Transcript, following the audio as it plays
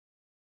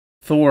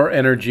THOR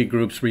Energy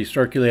Group's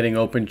Recirculating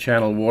Open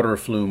Channel Water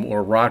Flume,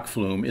 or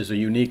ROC-Flume, is a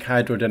unique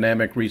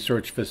hydrodynamic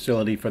research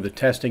facility for the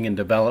testing and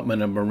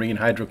development of marine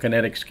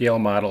hydrokinetic scale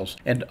models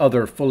and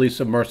other fully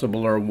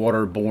submersible or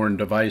water-borne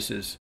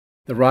devices.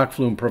 The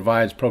ROC-Flume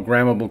provides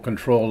programmable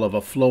control of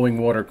a flowing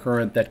water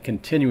current that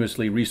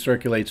continuously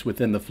recirculates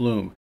within the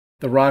flume.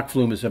 The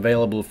ROC-Flume is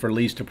available for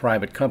lease to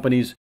private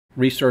companies,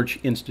 research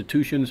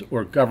institutions,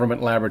 or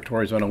government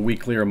laboratories on a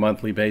weekly or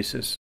monthly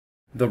basis.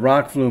 The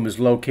ROC-Flume is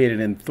located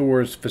in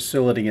THOR's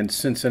facility in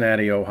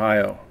Cincinnati,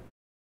 Ohio.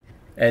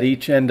 At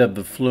each end of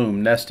the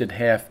flume, nested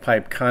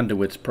half-pipe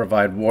conduits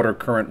provide water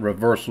current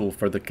reversal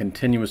for the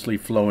continuously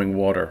flowing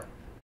water.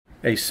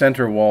 A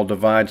center wall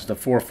divides the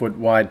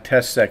 4-foot-wide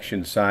test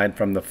section side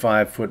from the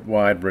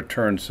 5-foot-wide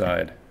return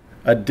side.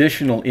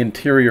 Additional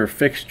interior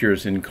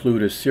fixtures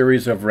include a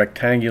series of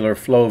rectangular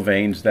flow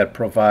vanes that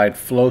provide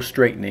flow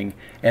straightening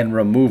and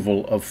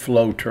removal of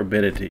flow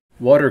turbidity.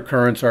 Water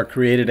currents are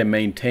created and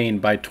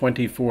maintained by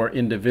 24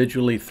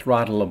 individually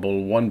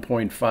throttleable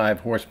 1.5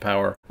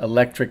 horsepower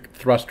electric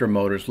thruster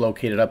motors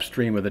located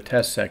upstream of the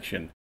test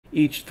section.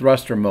 Each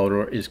thruster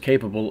motor is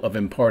capable of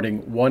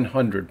imparting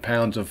 100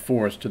 pounds of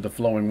force to the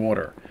flowing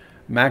water.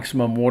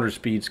 Maximum water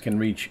speeds can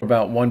reach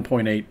about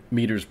 1.8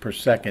 meters per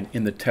second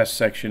in the test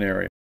section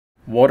area.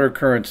 Water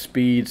current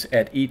speeds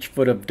at each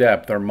foot of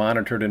depth are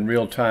monitored in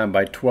real time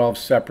by 12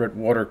 separate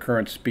water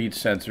current speed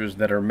sensors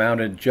that are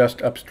mounted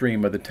just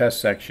upstream of the test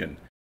section.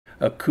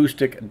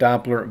 Acoustic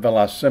Doppler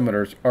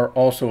velocimeters are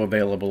also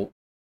available.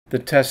 The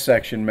test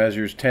section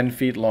measures 10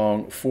 feet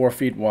long, 4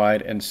 feet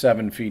wide, and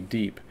 7 feet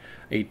deep.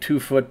 A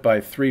 2-foot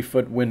by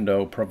 3-foot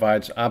window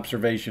provides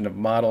observation of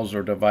models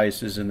or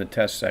devices in the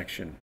test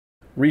section.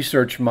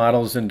 Research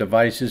models and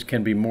devices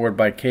can be moored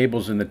by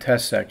cables in the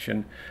test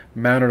section,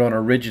 mounted on a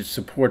rigid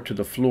support to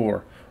the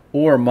floor,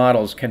 or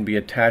models can be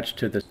attached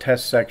to the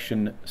test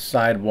section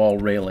sidewall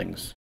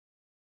railings.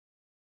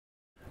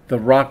 The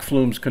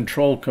ROC-Flume's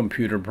control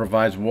computer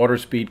provides water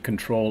speed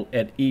control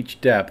at each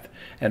depth,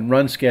 and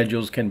run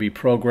schedules can be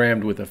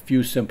programmed with a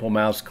few simple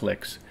mouse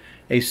clicks.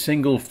 A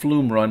single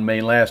flume run may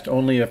last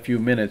only a few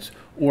minutes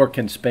or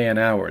can span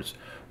hours.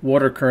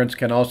 Water currents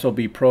can also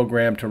be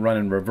programmed to run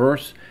in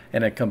reverse,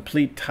 and a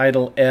complete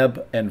tidal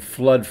ebb and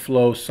flood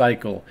flow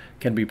cycle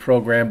can be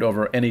programmed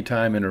over any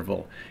time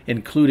interval,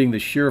 including the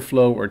shear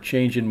flow or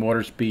change in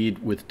water speed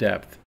with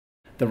depth.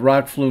 The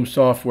ROC-Flume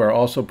software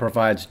also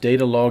provides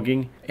data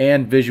logging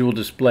and visual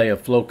display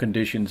of flow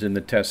conditions in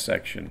the test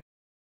section.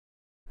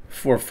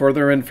 For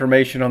further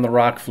information on the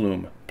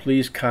ROC-Flume,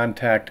 please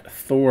contact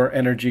THOR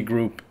Energy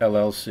Group,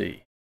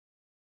 LLC.